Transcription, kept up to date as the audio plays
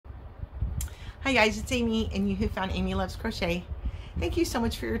Hi guys, it's Amy, and you have found Amy Loves Crochet. Thank you so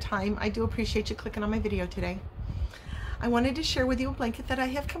much for your time. I do appreciate you clicking on my video today. I wanted to share with you a blanket that I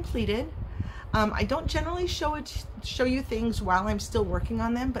have completed. I don't generally show you things while I'm still working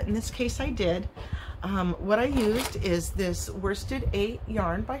on them, but in this case I did. What I used is this worsted 8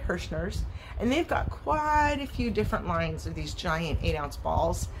 yarn by Hirschner's, and they've got quite a few different lines of these giant 8-ounce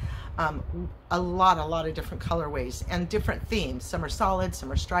balls. A lot of different colorways and different themes. Some are solid,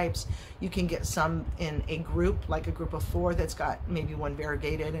 some are stripes. You can get some in a group, like a group of 4 that's got maybe one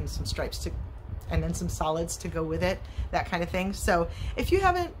variegated and some stripes and then some solids to go with it, that kind of thing. So if you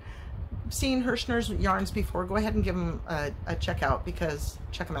haven't seen Hirschner's yarns before, go ahead and give them a check them out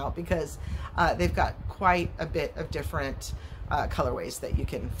because they've got quite a bit of different colorways that you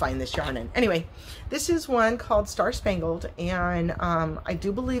can find this yarn in. Anyway, this is one called Star Spangled, and I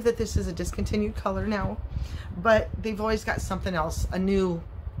do believe that this is a discontinued color now, but they've always got something else, a new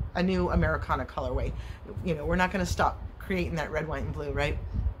Americana colorway. You know, we're not going to stop creating that red, white, and blue, right?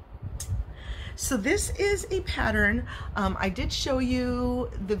 So this is a pattern. I did show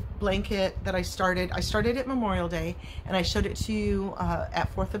you the blanket that I started. I started at Memorial Day, and I showed it to you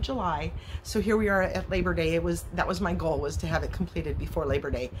at 4th of July. So here we are at Labor Day. That was my goal, was to have it completed before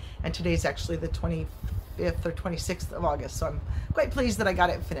Labor Day. And today's actually the 25th or 26th of August. So I'm quite pleased that I got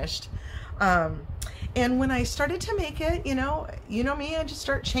it finished. And when I started to make it, you know me, I just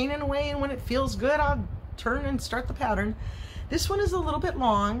start chaining away, and when it feels good, I'll turn and start the pattern. This one is a little bit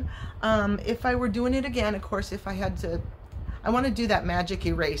long. If I were doing it again, of course, I want to do that magic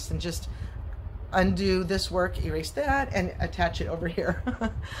erase and just undo this work, erase that, and attach it over here.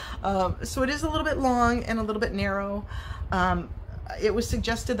 So it is a little bit long and a little bit narrow. It was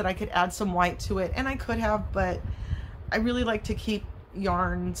suggested that I could add some white to it, and I could have, but I really like to keep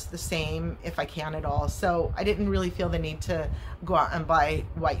yarns the same if I can at all, so I didn't really feel the need to go out and buy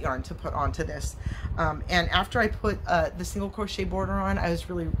white yarn to put onto this. And after I put the single crochet border on, I was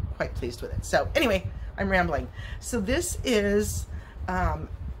really quite pleased with it. So anyway, I'm rambling. So this is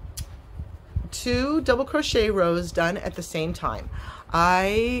 2 double crochet rows done at the same time.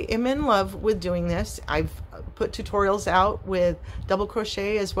 I am in love with doing this. I've put tutorials out with double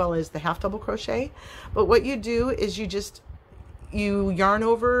crochet as well as the half double crochet, but what you do is you yarn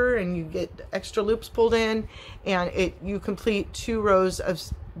over and you get extra loops pulled in, and you complete 2 rows of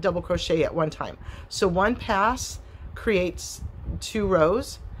double crochet at one time. So one pass creates 2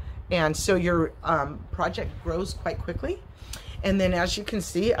 rows, and so your project grows quite quickly. And then as you can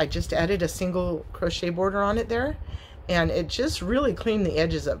see, I just added a single crochet border on it there, and it just really cleaned the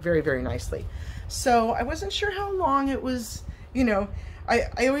edges up very, very nicely. So I wasn't sure how long it was. You know,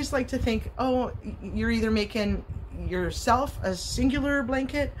 I always like to think, oh, you're either making yourself a singular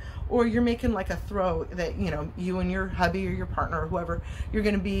blanket, or you're making like a throw that, you know, you and your hubby or your partner or whoever, you're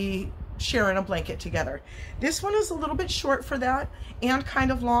going to be sharing a blanket together. This one is a little bit short for that and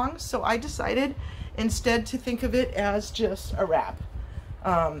kind of long, so I decided instead to think of it as just a wrap,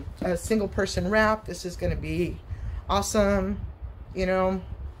 a single person wrap. This is going to be awesome. You know,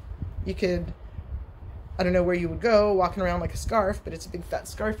 you could, I don't know where you would go walking around like a scarf, but it's a big fat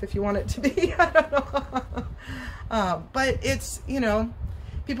scarf if you want it to be. I don't know. But it's, you know,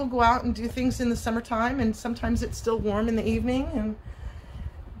 people go out and do things in the summertime, and sometimes it's still warm in the evening, and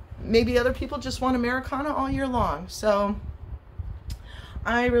maybe other people just want Americana all year long. So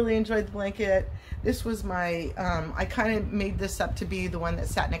I really enjoyed the blanket. This was my, I kind of made this up to be the one that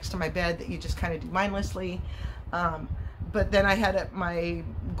sat next to my bed that you just kind of do mindlessly. But then I had my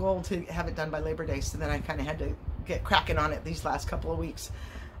goal to have it done by Labor Day, so then I kind of had to get cracking on it these last couple of weeks.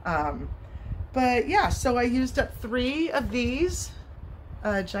 But yeah, so I used up 3 of these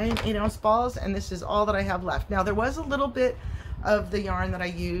giant 8-ounce balls, and this is all that I have left. Now there was a little bit of the yarn that I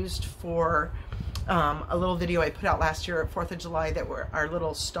used for a little video I put out last year at 4th of July that were our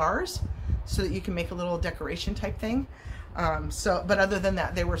little stars, so that you can make a little decoration type thing. But other than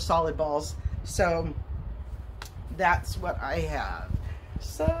that, they were solid balls. So that's what I have.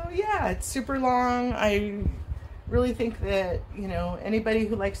 So yeah, it's super long. I really think that, you know, anybody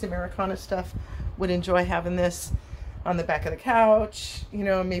who likes Americana stuff would enjoy having this on the back of the couch. You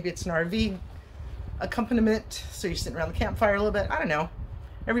know, maybe it's an RV accompaniment, so you're sitting around the campfire a little bit. I don't know.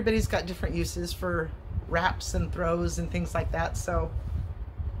 Everybody's got different uses for wraps and throws and things like that. So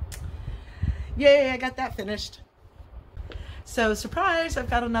yay, I got that finished. So surprise, I've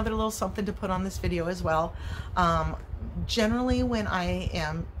got another little something to put on this video as well. Generally, when I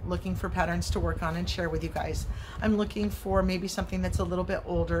am looking for patterns to work on and share with you guys, I'm looking for maybe something that's a little bit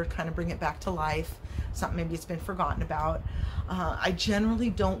older, kind of bring it back to life, something maybe it's been forgotten about. I generally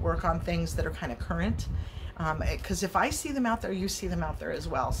don't work on things that are kind of current. because if I see them out there, you see them out there as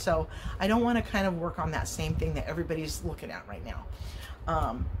well. So I don't want to kind of work on that same thing that everybody's looking at right now.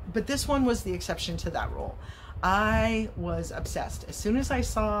 But this one was the exception to that rule. I was obsessed. As soon as I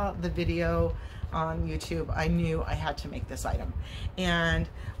saw the video on YouTube, I knew I had to make this item. And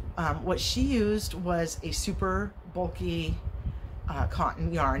what she used was a super bulky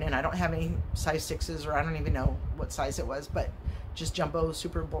cotton yarn, and I don't have any size 6s, or I don't even know what size it was, but just jumbo,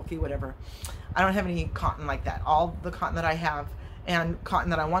 super bulky, whatever. I don't have any cotton like that. All the cotton that I have, and cotton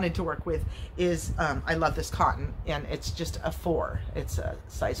that I wanted to work with, is I love this cotton, and it's just a 4. It's a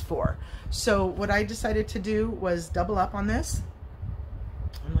size 4. So what I decided to do was double up on this.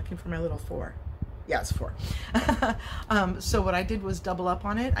 I'm looking for my little 4. Yeah, it's 4. So what I did was double up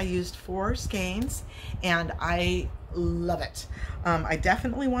on it. I used 4 skeins, and I love it. I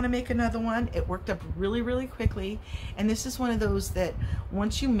definitely want to make another one. It worked up really, really quickly, and this is one of those that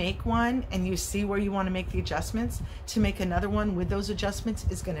once you make one and you see where you want to make the adjustments, to make another one with those adjustments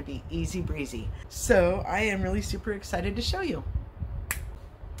is going to be easy breezy. So I am really super excited to show you.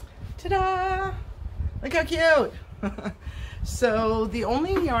 Ta-da! Look how cute! So the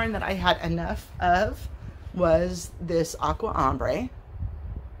only yarn that I had enough of was this aqua ombre,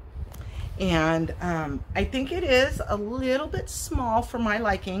 and I think it is a little bit small for my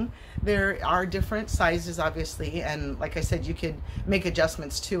liking. There are different sizes, obviously, and like I said, you could make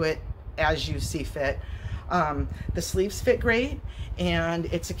adjustments to it as you see fit. The sleeves fit great, and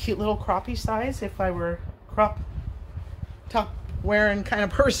it's a cute little croppy size if I were crop top wearing kind of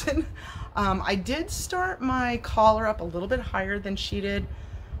person. I did start my collar up a little bit higher than she did.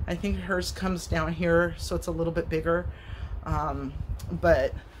 I think hers comes down here, so it's a little bit bigger.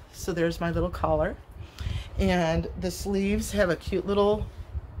 But so there's my little collar, and the sleeves have a cute little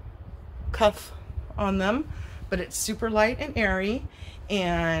cuff on them, but it's super light and airy.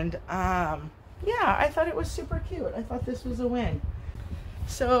 And yeah, I thought it was super cute. I thought this was a win.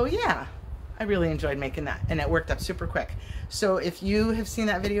 So yeah, I really enjoyed making that, and it worked up super quick. So if you have seen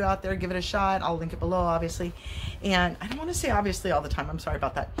that video out there, give it a shot. I'll link it below, obviously. And I don't want to say obviously all the time. I'm sorry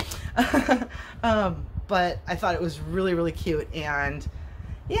about that. But I thought it was really, really cute. And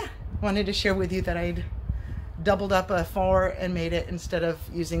yeah, wanted to share with you that I'd doubled up a 4 and made it instead of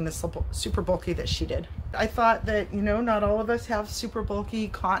using the super bulky that she did. I thought that, you know, not all of us have super bulky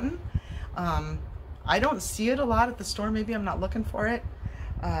cotton. I don't see it a lot at the store. Maybe I'm not looking for it.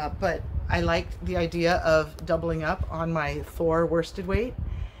 But I liked the idea of doubling up on my 4 worsted weight,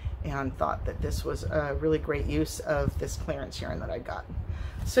 and thought that this was a really great use of this clearance yarn that I got.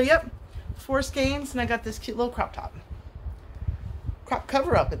 So yep, 4 skeins, and I got this cute little crop top. Crop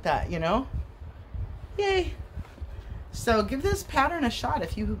cover up at that, you know? Yay! So give this pattern a shot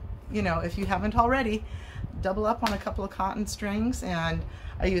if you haven't already. Double up on a couple of cotton strings, and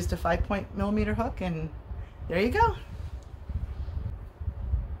I used a 5.0mm hook, and there you go.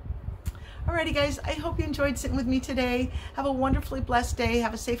 Alrighty guys, I hope you enjoyed sitting with me today. Have a wonderfully blessed day.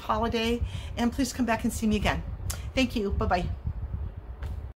 Have a safe holiday, and please come back and see me again. Thank you. Bye-bye.